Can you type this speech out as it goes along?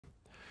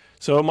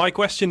So my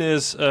question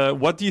is,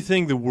 what do you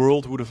think the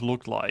world would have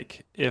looked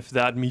like if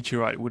that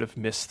meteorite would have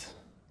missed?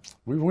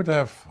 We would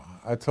have,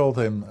 I told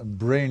him,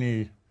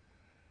 brainy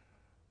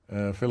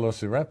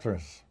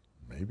Velociraptors.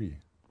 Maybe.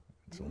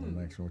 It's only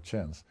makes more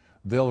chance.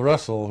 Dale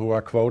Russell, who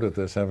I quoted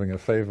as having a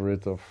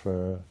favorite of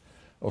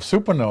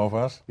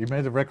supernovas, he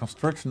made a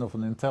reconstruction of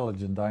an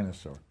intelligent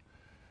dinosaur.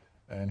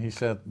 And he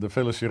said the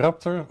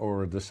Velociraptor,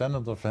 or a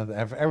descendant of it,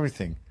 have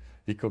everything.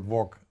 He could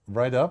walk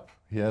right up.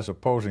 He has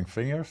opposing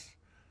fingers,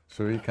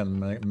 so he can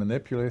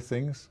manipulate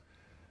things.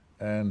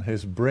 And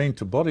his brain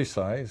to body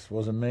size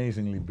was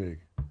amazingly big.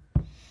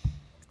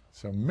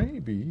 So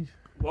maybe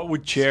What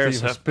would chairs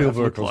Steven have Spielberg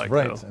looked was like,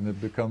 right, though? and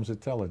it becomes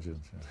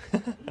intelligent.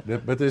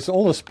 But it's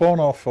all a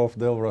spawn-off of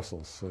Dale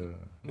Russell's.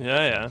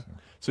 Yeah.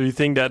 So you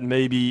think that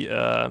maybe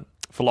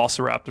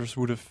Velociraptors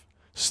would have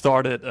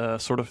started a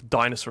sort of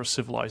dinosaur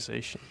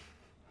civilization?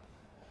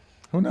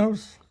 Who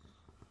knows?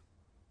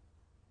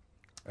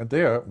 And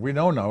we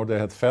know now they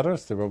had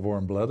feathers. They were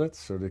warm-blooded,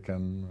 so they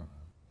can.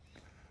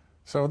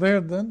 So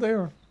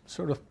they're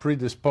sort of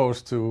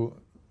predisposed to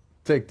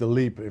take the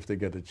leap if they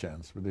get a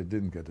chance, but they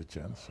didn't get a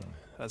chance. So.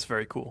 That's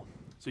very cool.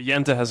 So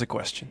Jente has a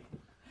question.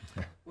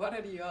 What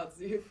are the odds?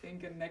 Do you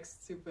think a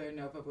next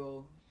supernova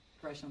will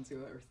crash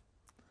onto Earth?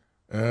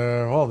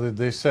 Well,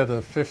 they set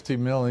a 50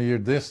 million year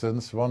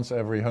distance once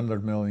every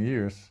 100 million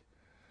years.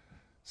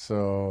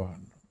 So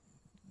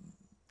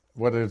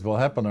whether it will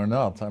happen or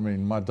not, I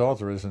mean, my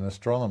daughter is an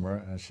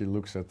astronomer and she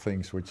looks at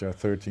things which are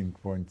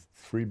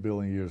 13.3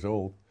 billion years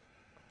old.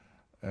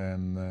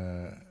 And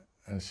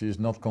she's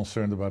not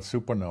concerned about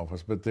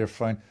supernovas, but they're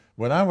fine.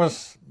 When I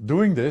was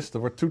doing this,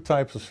 there were 2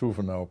 types of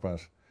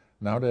supernovas.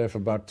 Now they have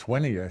about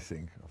 20, I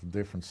think, of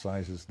different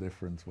sizes,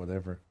 different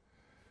whatever.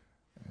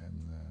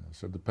 And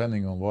so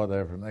depending on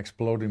whatever, an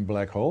exploding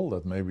black hole,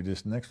 that may be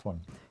this next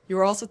one. You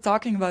were also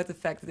talking about the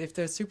fact that if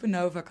the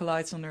supernova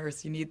collides on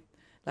Earth, you need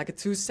like a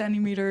 2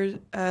 centimeter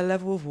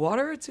level of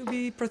water to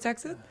be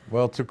protected?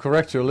 Well, to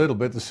correct you a little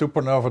bit, the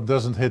supernova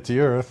doesn't hit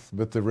the Earth,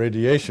 but the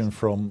radiation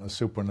from a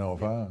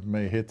supernova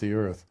may hit the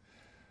Earth.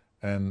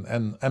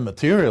 And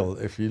material,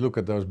 if you look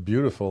at those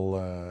beautiful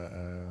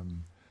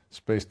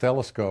space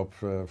telescope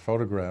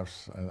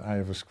photographs, I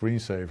have a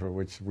screensaver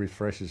which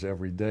refreshes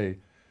every day,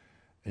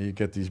 and you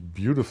get these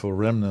beautiful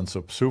remnants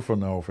of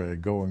supernovae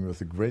going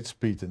with a great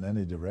speed in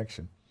any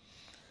direction.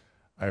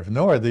 I have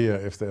no idea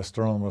if the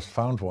astronomers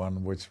found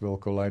one which will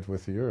collide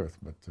with the Earth,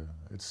 but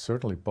it's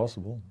certainly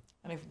possible.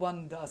 And if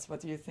one does,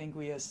 what do you think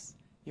we as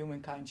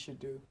humankind should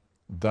do?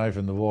 Dive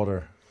in the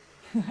water.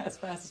 As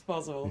fast as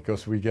possible.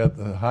 Because we get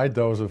a high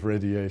dose of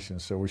radiation,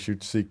 so we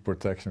should seek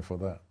protection for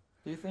that.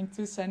 Do you think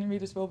 2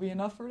 centimeters will be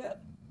enough for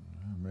that?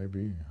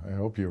 Maybe. I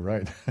hope you're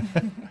right.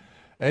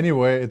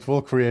 Anyway, it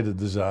will create a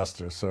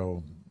disaster,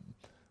 so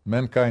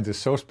mankind is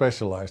so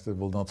specialized it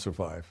will not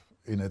survive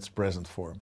in its present form.